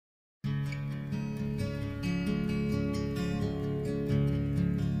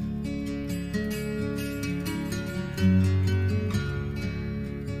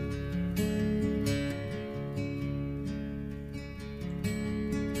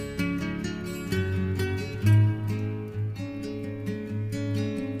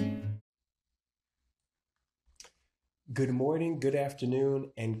Good morning, good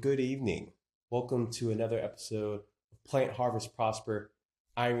afternoon, and good evening. Welcome to another episode of Plant Harvest Prosper.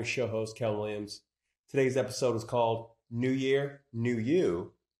 I'm your show host, Kel Williams. Today's episode is called New Year, New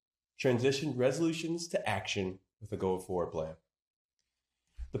You, Transition Resolutions to Action with a Go Forward Plan.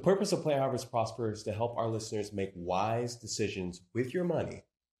 The purpose of Plant Harvest Prosper is to help our listeners make wise decisions with your money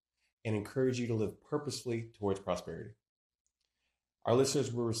and encourage you to live purposefully towards prosperity. Our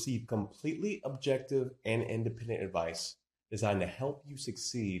listeners will receive completely objective and independent advice designed to help you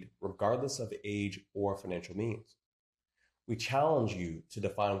succeed regardless of age or financial means. We challenge you to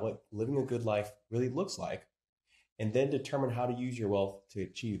define what living a good life really looks like and then determine how to use your wealth to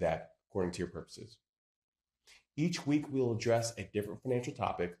achieve that according to your purposes. Each week, we will address a different financial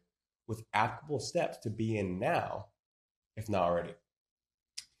topic with applicable steps to be in now, if not already.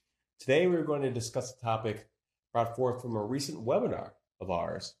 Today, we're going to discuss a topic brought forth from a recent webinar of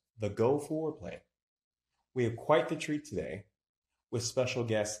ours, the Go Forward Plan. We have quite the treat today with special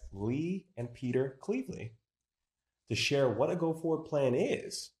guests Lee and Peter Cleveley to share what a Go Forward Plan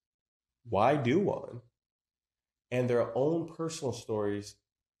is, why do one, and their own personal stories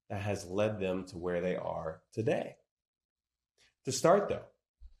that has led them to where they are today. To start though,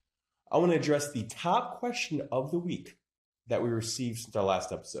 I want to address the top question of the week that we received since our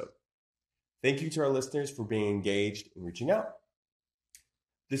last episode. Thank you to our listeners for being engaged and reaching out.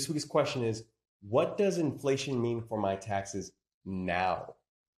 This week's question is, what does inflation mean for my taxes now?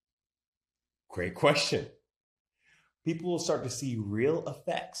 Great question. People will start to see real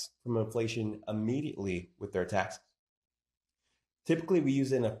effects from inflation immediately with their taxes. Typically, we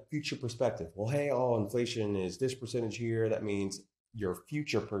use it in a future perspective. Well, hey, inflation is this percentage here. That means your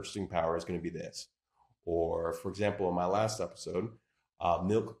future purchasing power is going to be this. Or, for example, in my last episode,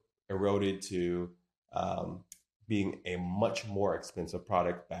 milk eroded to being a much more expensive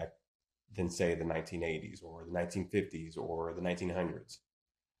product back than, say, the 1980s or the 1950s or the 1900s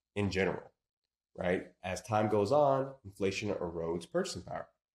in general, right? As time goes on, inflation erodes purchasing power.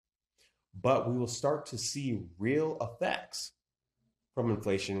 But we will start to see real effects from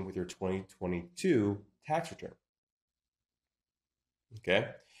inflation with your 2022 tax return. Okay?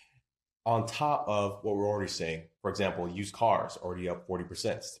 On top of what we're already saying, for example, used cars already up 40%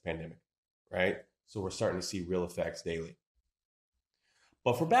 since the pandemic, right? So we're starting to see real effects daily.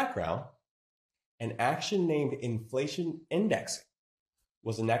 But for background, an action named inflation indexing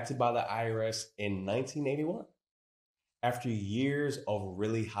was enacted by the IRS in 1981 after years of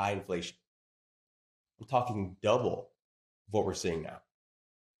really high inflation. I'm talking double what we're seeing now.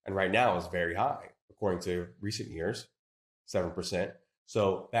 And right now is very high, according to recent years, 7%.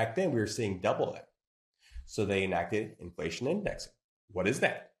 So back then we were seeing double that. So they enacted inflation indexing. What is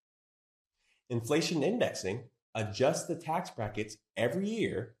that? Inflation indexing adjusts the tax brackets every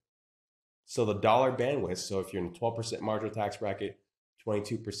year. So the dollar bandwidth, so if you're in a 12% marginal tax bracket,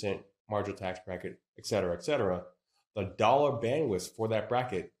 22% marginal tax bracket, et cetera, the dollar bandwidth for that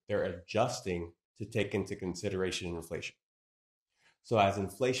bracket, they're adjusting to take into consideration inflation. So as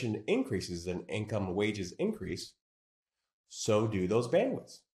inflation increases and income and wages increase, so do those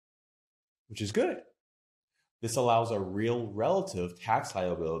bandwidths, which is good. This allows a real relative tax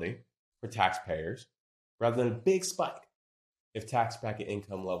liability for taxpayers rather than a big spike if tax bracket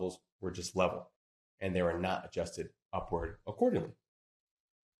income levels were just level and they were not adjusted upward accordingly.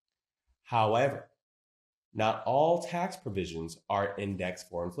 However, not all tax provisions are indexed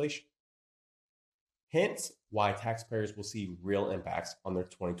for inflation. Hence, why taxpayers will see real impacts on their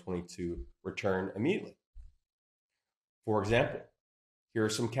 2022 return immediately. For example, here are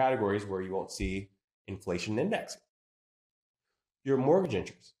some categories where you won't see inflation indexing. Your mortgage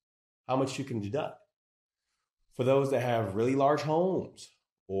interest, how much you can deduct. For those that have really large homes,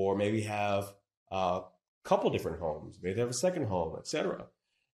 or maybe have a couple different homes, maybe they have a second home, etc.,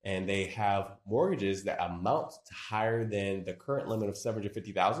 and they have mortgages that amount to higher than the current limit of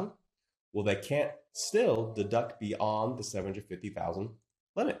 $750,000, well, they can't still deduct beyond the $750,000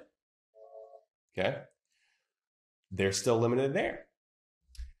 limit. Okay? They're still limited there.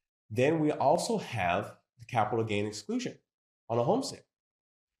 Then we also have the capital gain exclusion on a home sale.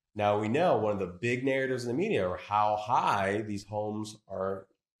 Now, we know one of the big narratives in the media are how high these homes are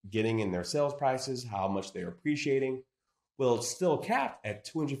getting in their sales prices, how much they're appreciating. Well, it's still capped at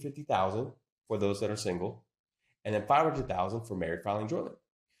 $250,000 for those that are single, and then $500,000 for married filing jointly.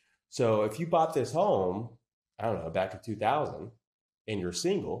 So if you bought this home, I don't know, back in 2000, and you're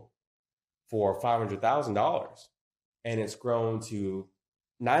single for $500,000, and it's grown to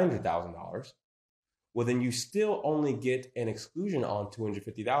 $900,000, well, then you still only get an exclusion on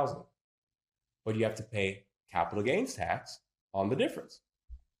 $250,000, but you have to pay capital gains tax on the difference.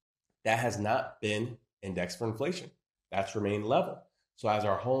 That has not been indexed for inflation. that's remained level. So as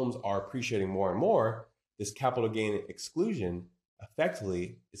our homes are appreciating more and more, this capital gain exclusion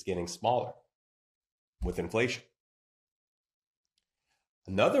effectively is getting smaller with inflation.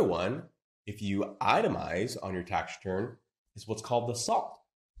 Another one, if you itemize on your tax return, is what's called the SALT,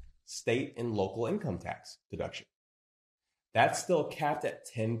 state and local income tax deduction. That's still capped at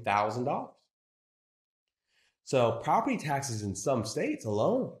 $10,000. So property taxes in some states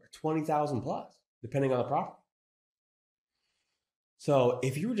alone are $20,000 plus, depending on the property. So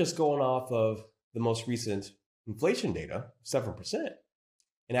if you were just going off of the most recent inflation data, 7%,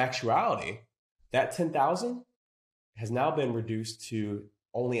 in actuality, that $10,000 has now been reduced to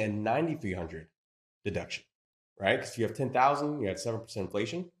only a $9,300 deduction, right? Because if you have $10,000, you had 7%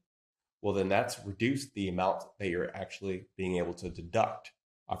 inflation. Well, then that's reduced the amount that you're actually being able to deduct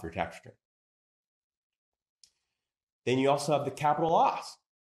off your tax return. Then you also have the capital loss.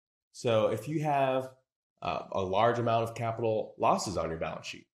 So if you have a large amount of capital losses on your balance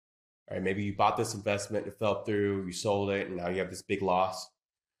sheet, right? Maybe you bought this investment, it fell through, you sold it, and now you have this big loss.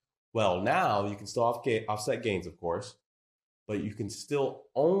 Well, now you can still offset gains, of course, but you can still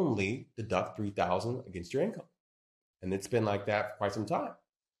only deduct $3,000 against your income. And it's been like that for quite some time.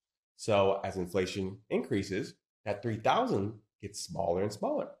 So as inflation increases, that $3,000 gets smaller and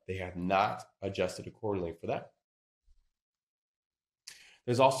smaller. They have not adjusted accordingly for that.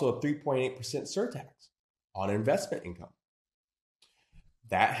 There's also a 3.8% surtax on investment income.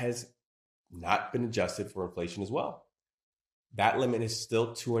 That has not been adjusted for inflation as well. That limit is still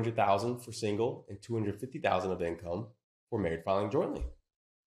 $200,000 for single and $250,000 of income for married filing jointly.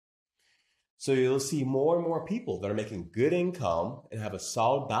 So you'll see more and more people that are making good income and have a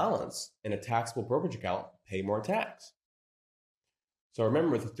solid balance in a taxable brokerage account pay more tax. So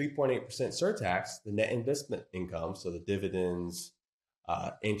remember, the 3.8% surtax, the net investment income, so the dividends,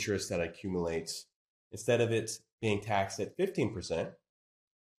 interest that accumulates, instead of it being taxed at 15%,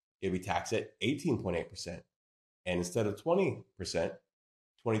 it'll be taxed at 18.8%. And instead of 20%,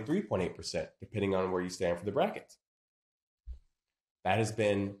 23.8%, depending on where you stand for the bracket. That has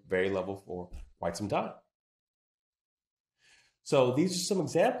been very level for quite some time. So these are some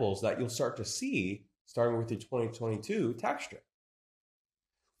examples that you'll start to see starting with the 2022 tax return.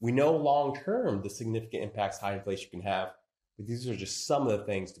 We know long-term the significant impacts high inflation can have, but these are just some of the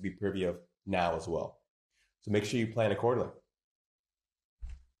things to be privy of now as well. So make sure you plan accordingly.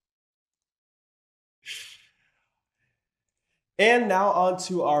 And now on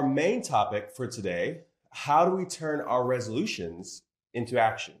to our main topic for today. How do we turn our resolutions into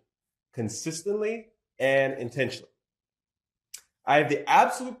action consistently and intentionally? I have the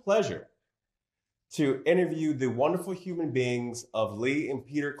absolute pleasure to interview the wonderful human beings of Lee and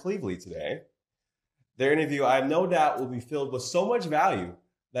Peter Cleveley today. Their interview, I have no doubt, will be filled with so much value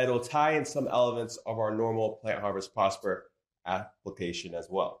that it will tie in some elements of our normal Plant Harvest Prosper application as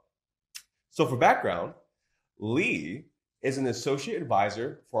well. So for background, Lee is an associate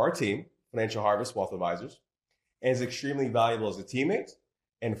advisor for our team, Financial Harvest Wealth Advisors, and is extremely valuable as a teammate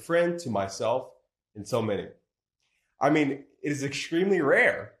and friend to myself and so many. I mean, it is extremely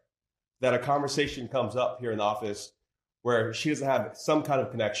rare that a conversation comes up here in the office where she doesn't have some kind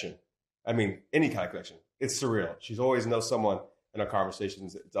of connection. I mean, any kind of connection. It's surreal. She's always knows someone in our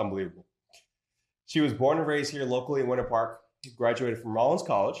conversations. It's unbelievable. She was born and raised here locally in Winter Park, graduated from Rollins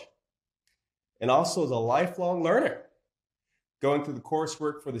College, and also is a lifelong learner, going through the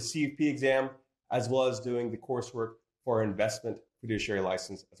coursework for the CFP exam, as well as doing the coursework for investment fiduciary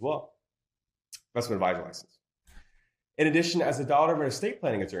license as well, investment advisor license. In addition, as the daughter of an estate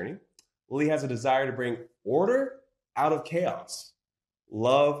planning attorney, Lee has a desire to bring order out of chaos.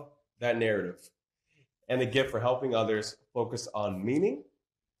 Love that narrative. And a gift for helping others focus on meaning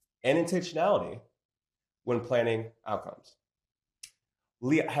and intentionality when planning outcomes.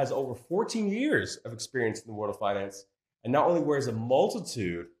 Lee has over 14 years of experience in the world of finance and not only wears a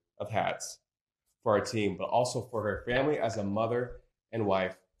multitude of hats for our team, but also for her family as a mother and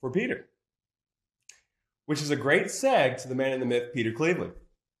wife for Peter, which is a great seg to the man in the myth, Peter Cleveley.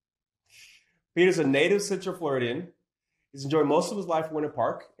 Peter's a native Central Floridian. He's enjoyed most of his life in Winter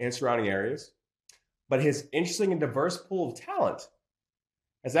Park and surrounding areas, but his interesting and diverse pool of talent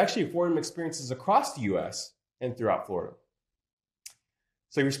has actually afforded him experiences across the U.S. and throughout Florida.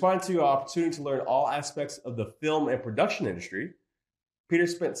 So he responded to an opportunity to learn all aspects of the film and production industry. Peter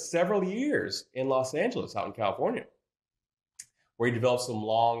spent several years in Los Angeles, out in California, where he developed some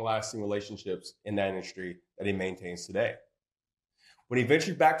long-lasting relationships in that industry that he maintains today. When he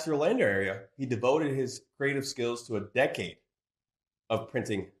ventured back to the Orlando area, he devoted his creative skills to a decade of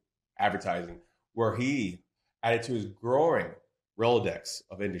printing advertising, where he added to his growing Rolodex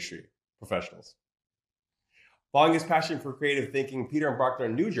of industry professionals. Following his passion for creative thinking, Peter embarked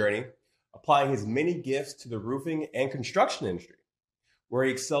on a new journey, applying his many gifts to the roofing and construction industry, where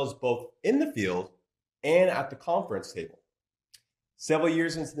he excels both in the field and at the conference table. Several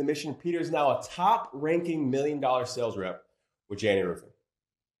years into the mission, Peter is now a top-ranking $1 million sales rep with Janney Roofing.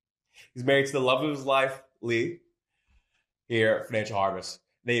 He's married to the love of his life, Lee, here at Financial Harvest.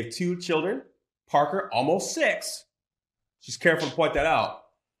 They have 2 children, Parker, almost 6. She's careful to point that out.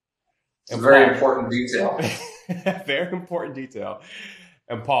 It's a very important detail. Very important detail.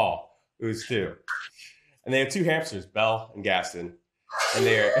 And Paul, who's 2. And they have 2 hamsters, Belle and Gaston. And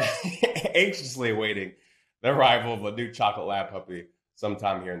they're anxiously awaiting the arrival of a new chocolate lab puppy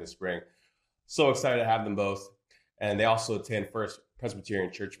sometime here in the spring. So excited to have them both. And they also attend First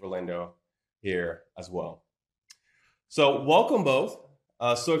Presbyterian Church of Orlando here as well. So welcome both.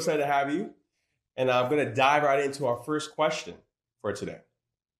 So excited to have you. And I'm going to dive right into our first question for today.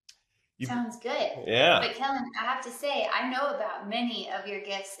 Sounds good. Yeah. But Kellen, I have to say, I know about many of your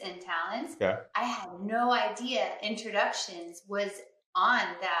gifts and talents. Okay. I had no idea introductions was on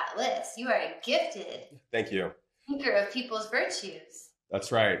that list. You are a gifted Thank you. thinker of people's virtues.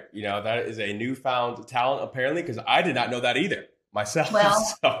 That's right. You know, that is a newfound talent, apparently, because I did not know that either myself. Well,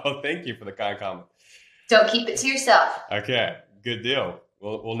 so thank you for the kind comment. Don't keep it to yourself. Okay, good deal.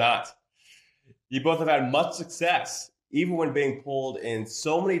 We'll not. You both have had much success, even when being pulled in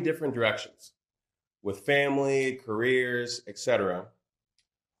so many different directions, with family, careers, etc.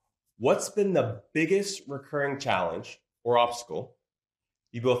 What's been the biggest recurring challenge or obstacle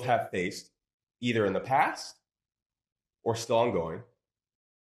you both have faced, either in the past or still ongoing?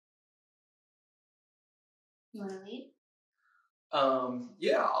 You want to lead?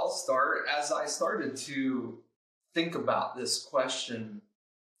 Yeah, I'll start. As I started to think about this question,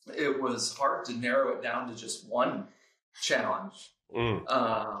 it was hard to narrow it down to just one challenge.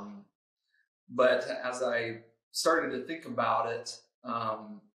 But as I started to think about it,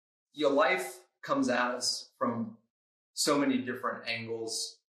 your life comes at us from so many different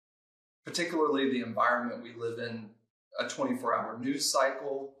angles, particularly the environment we live in, a 24-hour news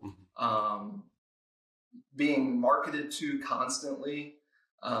cycle, being marketed to constantly.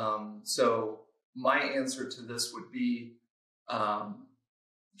 So my answer to this would be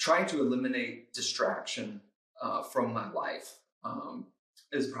trying to eliminate distraction from my life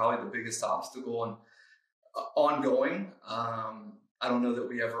is probably the biggest obstacle, and ongoing. I don't know that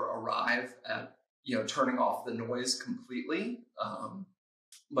we ever arrive at turning off the noise completely,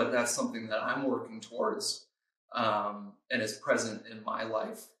 but that's something that I'm working towards, and is present in my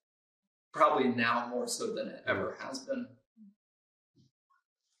life probably now more so than it ever has been.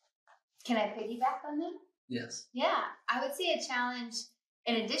 Can I piggyback on that? Yes. Yeah, I would say a challenge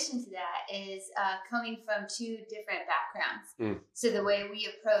in addition to that is coming from 2 different backgrounds. So the way we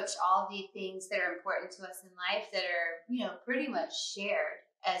approach all the things that are important to us in life that are, pretty much shared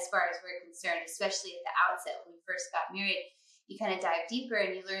as far as we're concerned, especially at the outset when we first got married, you kind of dive deeper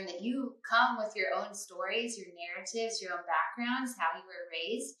and you learn that you come with your own stories, your narratives, your own backgrounds, how you were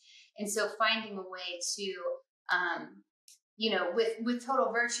raised. And so finding a way to, with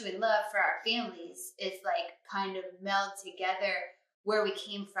total virtue and love for our families is like kind of meld together where we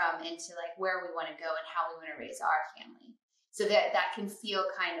came from into like where we want to go and how we want to raise our family. So that can feel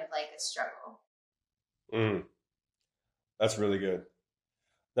kind of like a struggle. That's really good.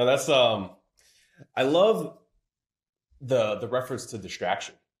 Now that's, I love the reference to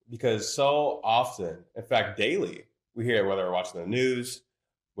distraction, because so often, in fact, daily, we hear, whether we're watching the news,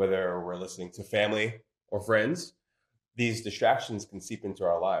 whether we're listening to family or friends, these distractions can seep into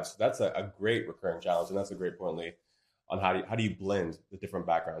our lives. So that's a great recurring challenge. And that's a great point, Lee, on how do you blend the different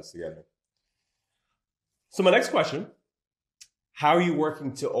backgrounds together. So my next question, how are you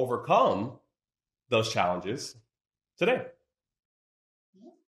working to overcome those challenges today?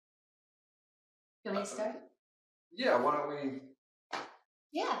 You want me to start? Yeah, why don't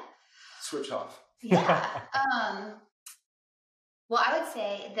we switch off? Yeah. Well, I would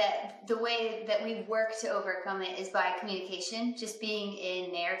say that the way that we work to overcome it is by communication, just being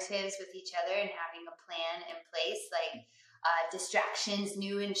in narratives with each other and having a plan in place, like distractions,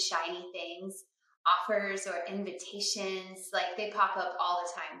 new and shiny things, offers or invitations, like they pop up all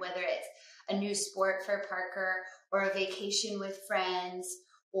the time, whether it's a new sport for Parker or a vacation with friends,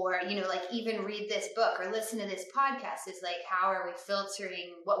 or, like even read this book or listen to this podcast. Is like, how are we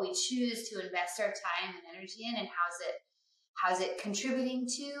filtering what we choose to invest our time and energy in, and how's it contributing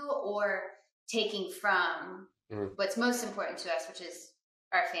to or taking from what's most important to us, which is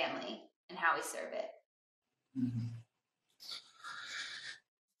our family and how we serve it.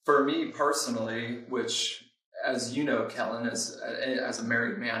 For me personally, which as you know, Kellen, as a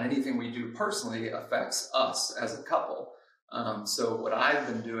married man, anything we do personally affects us as a couple. So what I've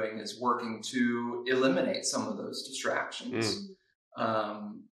been doing is working to eliminate some of those distractions.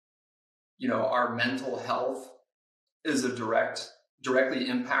 Our mental health is directly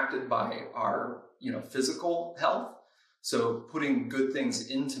impacted by our, physical health. So putting good things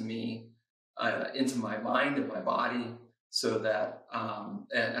into me, into my mind and my body, so that,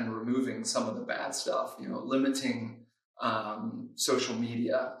 and removing some of the bad stuff, limiting social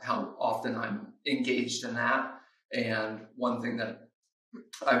media, how often I'm engaged in that. And one thing that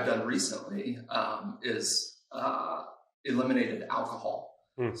I've done recently is eliminated alcohol.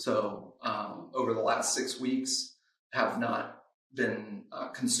 So over the last 6 weeks, have not been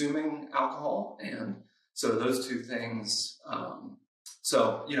consuming alcohol. And so those two things,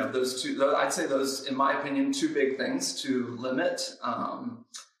 I'd say those, in my opinion, two big things to limit.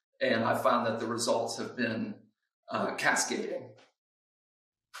 And I found that the results have been cascading.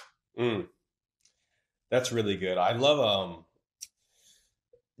 That's really good. I love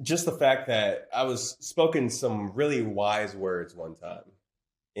just the fact that I was spoken some really wise words one time.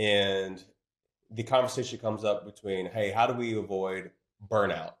 And the conversation comes up between, hey, how do we avoid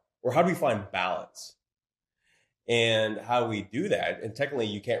burnout? Or how do we find balance? And how we do that, and technically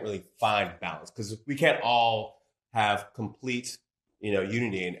you can't really find balance because we can't all have complete,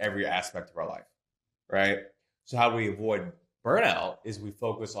 unity in every aspect of our life, right? So how do we avoid burnout is we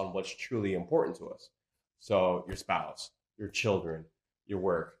focus on what's truly important to us. So your spouse, your children, your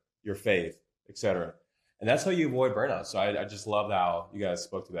work, your faith, etc. And that's how you avoid burnout. So I just love how you guys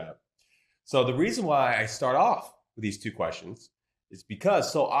spoke to that. So the reason why I start off with these two questions is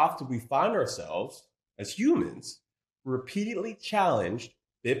because so often we find ourselves as humans repeatedly challenged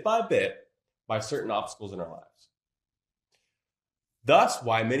bit by bit by certain obstacles in our lives. Thus,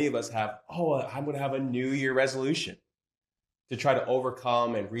 why many of us have, I'm going to have a New Year resolution to try to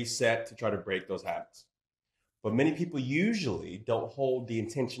overcome and reset to try to break those habits. But many people usually don't hold the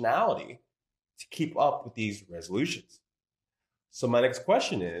intentionality to keep up with these resolutions. So my next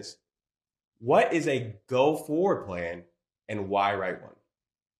question is, what is a go forward plan and why write one?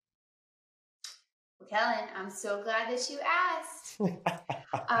 Well, Kellen, I'm so glad that you asked.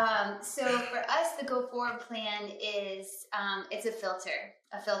 So for us, the go forward plan is, it's a filter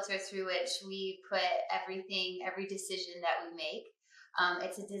through which we put every decision that we make.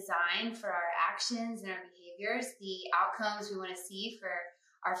 It's a design for our actions and our behaviors, the outcomes we want to see for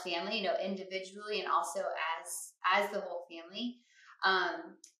our family, individually and also as the whole family.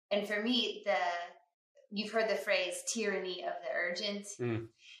 And for me, you've heard the phrase tyranny of the urgent.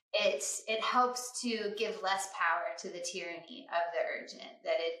 It helps to give less power to the tyranny of the urgent,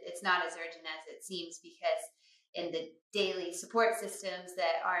 that it's not as urgent as it seems, because in the daily support systems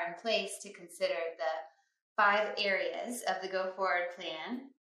that are in place to consider the 5 areas of the go forward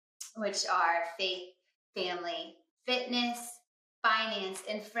plan, which are faith, family, fitness, finance,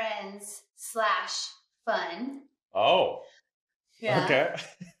 and friends / fun. Oh, yeah. Okay.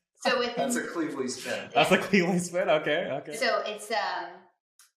 So that's a Cleveland spin. That's a Cleveland spin. Okay. So it's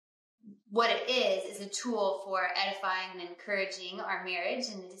what it is a tool for edifying and encouraging our marriage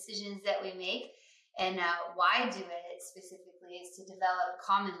and the decisions that we make. And why do it specifically is to develop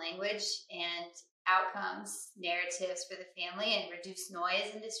common language and outcomes, narratives for the family, and reduce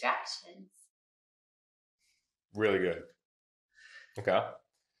noise and distractions. Really good. Okay.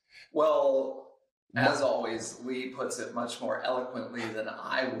 Well, as always, Lee puts it much more eloquently than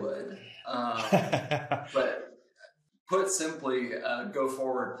I would. But put simply, a go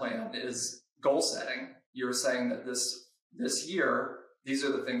forward plan is goal setting. You're saying that this year, these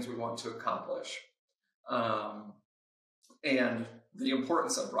are the things we want to accomplish. And the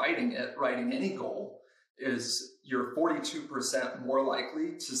importance of writing any goal is you're 42% more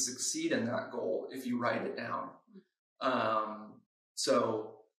likely to succeed in that goal if you write it down.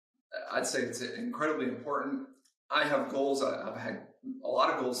 So I'd say it's incredibly important. I have goals. I've had a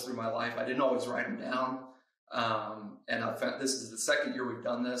lot of goals through my life. I didn't always write them down. And I found this is the second year we've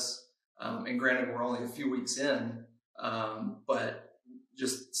done this. And granted, we're only a few weeks in, but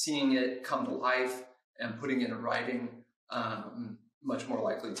just seeing it come to life and putting it in writing, much more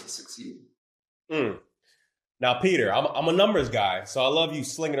likely to succeed. Now, Peter, I'm a numbers guy, so I love you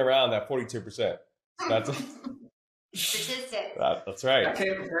slinging around that 42%. That's statistic. That's right. I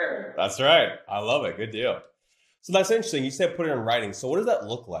can't compare. That's right. I love it. Good deal. So that's interesting. You said put it in writing. So what does that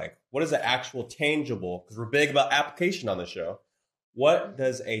look like? What is the actual tangible? Because we're big about application on the show. What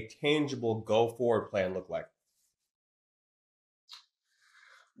does a tangible go forward plan look like?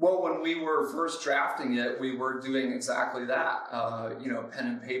 Well, when we were first drafting it, we were doing exactly that. Pen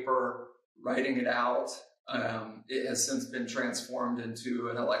and paper, writing it out. It has since been transformed into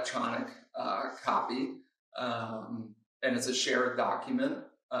an electronic copy, and it's a shared document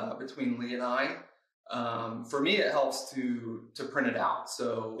between Lee and I. For me, it helps to print it out.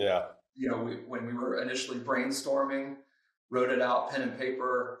 So, when we were initially brainstorming, wrote it out, pen and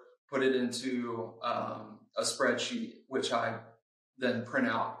paper, put it into a spreadsheet, which I then print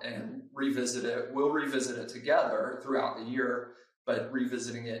out and revisit it. We'll revisit it together throughout the year, but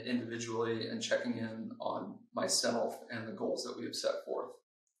revisiting it individually and checking in on myself and the goals that we have set forth.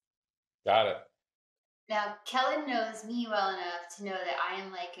 Got it. Now, Kellen knows me well enough to know that I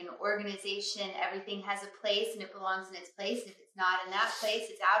am like an organization. Everything has a place and it belongs in its place. If it's not in that place,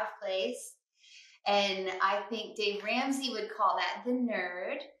 it's out of place. And I think Dave Ramsey would call that the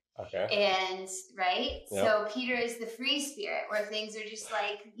nerd. Okay. And right. Yep. So Peter is the free spirit, where things are just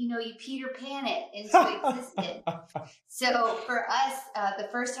like, you Peter Pan it into existence. So for us, the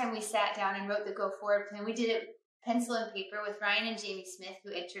first time we sat down and wrote the Go Forward plan, we did it pencil and paper with Ryan and Jamie Smith,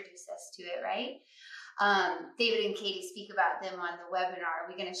 who introduced us to it, right? David and Katie speak about them on the webinar. Are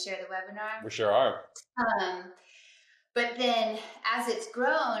we going to share the webinar? We sure are. But then as it's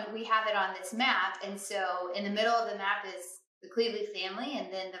grown, we have it on this map. And so in the middle of the map is the Cleveley family,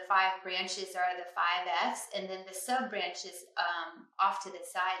 and then the 5 branches are the 5 Fs, and then the sub branches off to the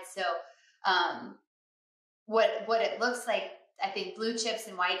side. So what it looks like, I think blue chips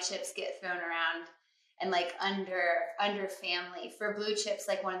and white chips get thrown around, and like under family. For blue chips,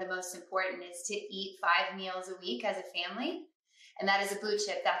 like one of the most important is to eat 5 meals a week as a family. And that is a blue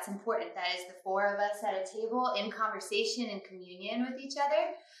chip. That's important. That is the 4 of us at a table in conversation and communion with each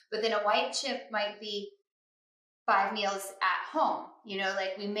other. But then a white chip might be 5 meals at home.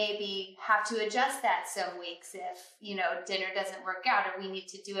 Like we maybe have to adjust that some weeks if, dinner doesn't work out, or we need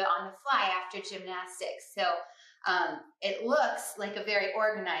to do it on the fly after gymnastics. So it looks like a very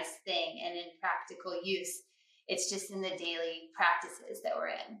organized thing, and in practical use, it's just in the daily practices that we're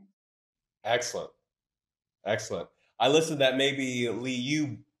in. Excellent. I listened that maybe, Lee,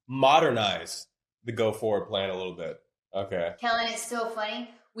 you modernize the Go Forward plan a little bit. Okay. Kellen, it's so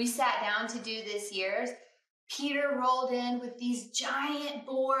funny. We sat down to do this year's. Peter rolled in with these giant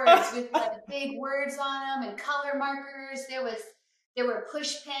boards with like big words on them and color markers. There were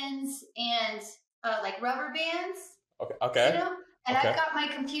push pins and like rubber bands. Okay. And I've got my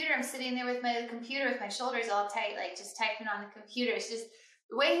computer. I'm sitting there with my computer with my shoulders all tight, like just typing on the computer. It's just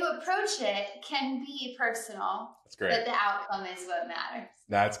the way you approach it can be personal. That's great. But the outcome is what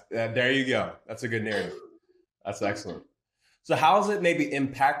matters. There you go. That's a good narrative. That's excellent. So how has it maybe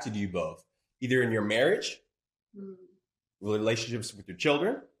impacted you both, either in your marriage, relationships with your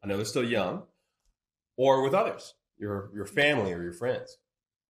children, I know they're still young, or with others, your family or your friends?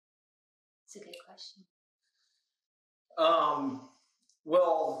 That's a good question.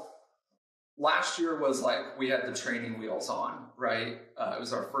 Well, last year was like we had the training wheels on, right? It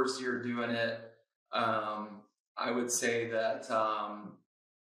was our first year doing it. I would say that,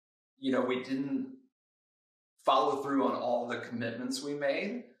 we didn't follow through on all the commitments we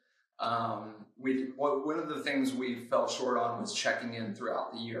made. One of the things we fell short on was checking in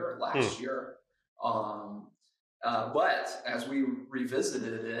throughout the year last year. But as we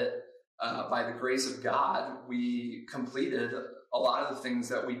revisited it, by the grace of God, we completed a lot of the things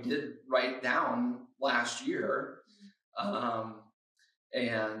that we did write down last year.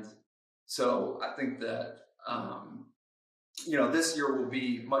 And so I think that, this year will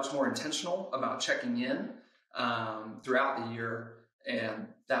be much more intentional about checking in throughout the year. And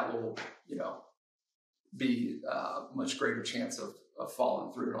that will, be a much greater chance of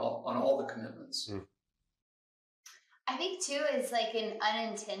following through on all the commitments. I think too, it's like an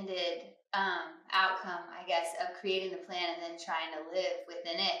unintended outcome, I guess, of creating the plan and then trying to live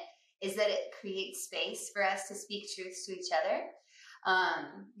within it, is that it creates space for us to speak truths to each other.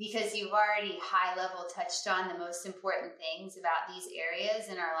 Because you've already high level touched on the most important things about these areas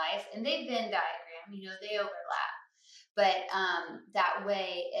in our life, and they've been diagrammed, they overlap. But that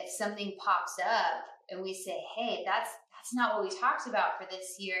way, if something pops up and we say, hey, that's not what we talked about for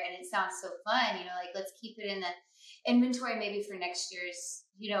this year, and it sounds so fun, let's keep it in the inventory maybe for next year's,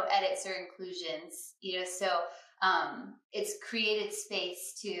 edits or inclusions, so it's created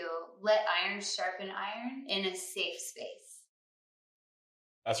space to let iron sharpen iron in a safe space.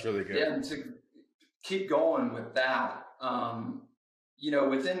 That's really good. Yeah, and to keep going with that,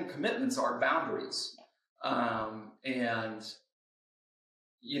 within commitments are boundaries. And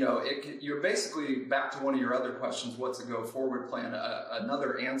you're basically back to one of your other questions. What's a go forward plan?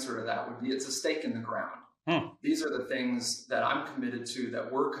 Another answer to that would be it's a stake in the ground. These are the things that I'm committed to,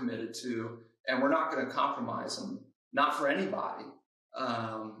 that we're committed to, and we're not going to compromise them, not for anybody,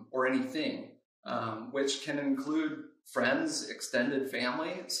 or anything. which can include friends, extended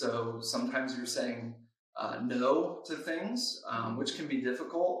family. So sometimes you're saying no to things, which can be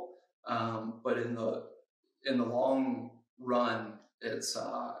difficult. But in the long run, it's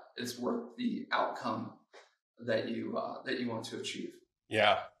worth the outcome that you want to achieve.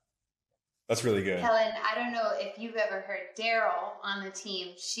 Yeah, that's really good. Helen, I don't know if you've ever heard Daryl on the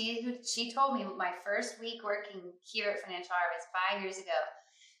team. She told me my first week working here at Financial Harvest 5 years ago.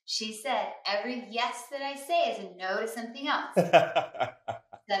 She said every yes that I say is a no to something else.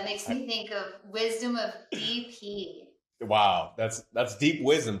 That makes me think of wisdom of DP. Wow, that's deep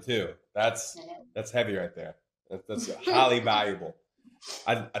wisdom too. That's heavy right there. That's highly valuable.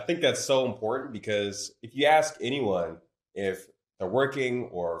 I think that's so important because if you ask anyone if they're working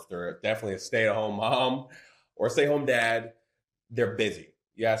or if they're definitely a stay-at-home mom or a stay-at-home dad, they're busy.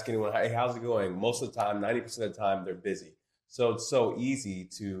 You ask anyone, hey, how's it going? Most of the time, 90% of the time, they're busy. So it's so easy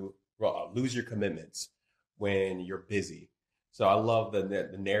to lose your commitments when you're busy. So I love the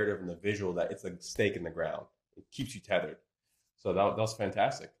narrative and the visual that it's a stake in the ground. It keeps you tethered. So that was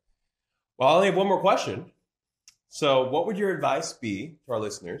fantastic. Well, I only have one more question. So what would your advice be to our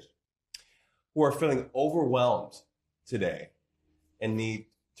listeners who are feeling overwhelmed today and need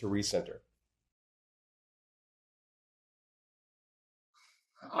to recenter?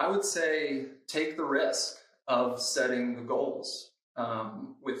 I would say take the risk of setting the goals.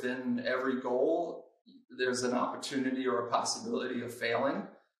 Within every goal, there's an opportunity or a possibility of failing,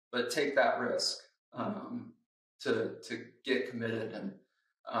 but take that risk to get committed and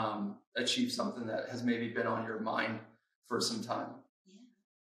achieve something that has maybe been on your mind for some time. Yeah.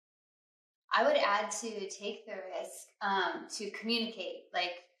 I would add to take the risk to communicate,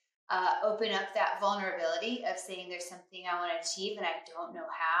 open up that vulnerability of saying there's something I want to achieve and I don't know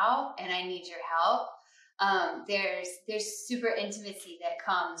how and I need your help. There's super intimacy that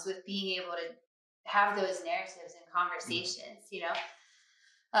comes with being able to have those narratives and conversations,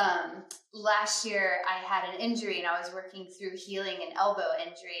 Last year I had an injury and I was working through healing an elbow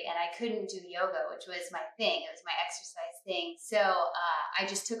injury and I couldn't do yoga, which was my thing. It was my exercise thing. So I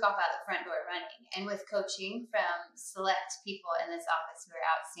just took off out the front door running. And with coaching from select people in this office who are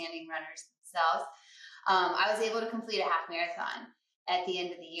outstanding runners themselves, I was able to complete a half marathon at the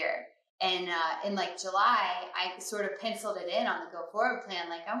end of the year. And in July, I sort of penciled it in on the go forward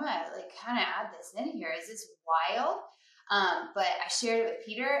plan. I'm going to kind of add this in here. Is this wild? But I shared it with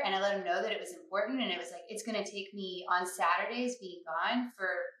Peter and I let him know that it was important. And it was it's going to take me on Saturdays being gone for,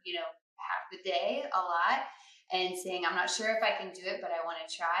 half the day, a lot, and saying, I'm not sure if I can do it, but I want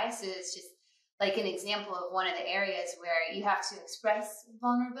to try. So it's just an example of one of the areas where you have to express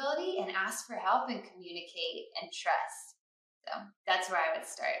vulnerability and ask for help and communicate and trust. So that's where I would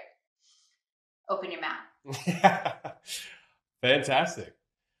start. Open your mouth. Fantastic.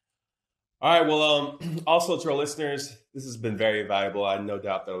 All right. Well, also to our listeners, this has been very valuable. I had no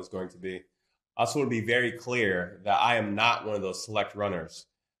doubt that it was going to be. I also want to be very clear that I am not one of those select runners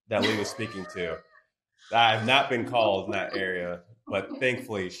that Lee was speaking to. I have not been called in that area, but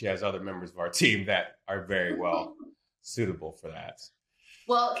thankfully she has other members of our team that are very well suitable for that.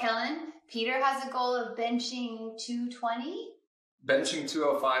 Well, Kellen, Peter has a goal of benching 220. Benching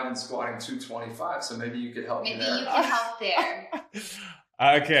 205 and squatting 225. So maybe you could help me there. Maybe you can help there.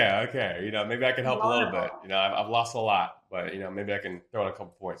 Okay. Maybe I can help a little bit. I've lost a lot, but maybe I can throw in a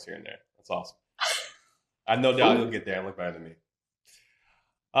couple points here and there. That's awesome. I have no doubt you'll get there and look better than me.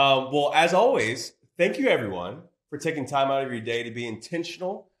 Well, as always, thank you everyone for taking time out of your day to be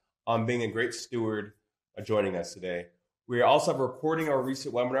intentional on being a great steward of joining us today. We also have a recording of our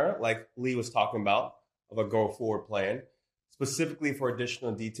recent webinar, like Lee was talking about, of a go forward plan. Specifically for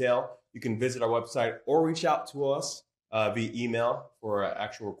additional detail, you can visit our website or reach out to us via email for an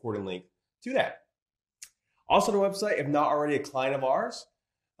actual recording link to that. Also on the website, if not already a client of ours,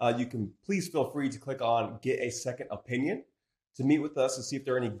 you can please feel free to click on Get a Second Opinion to meet with us and see if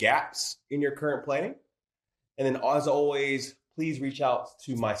there are any gaps in your current planning. And then as always, please reach out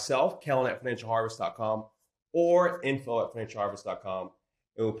to myself, Kellen at financialharvest.com or info@financialharvest.com,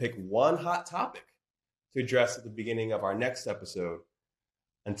 and we'll pick one hot topic to address at the beginning of our next episode.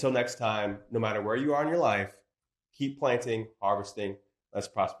 Until next time, no matter where you are in your life, keep planting, harvesting. Let's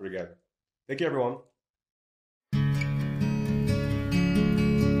prosper together. Thank you, everyone.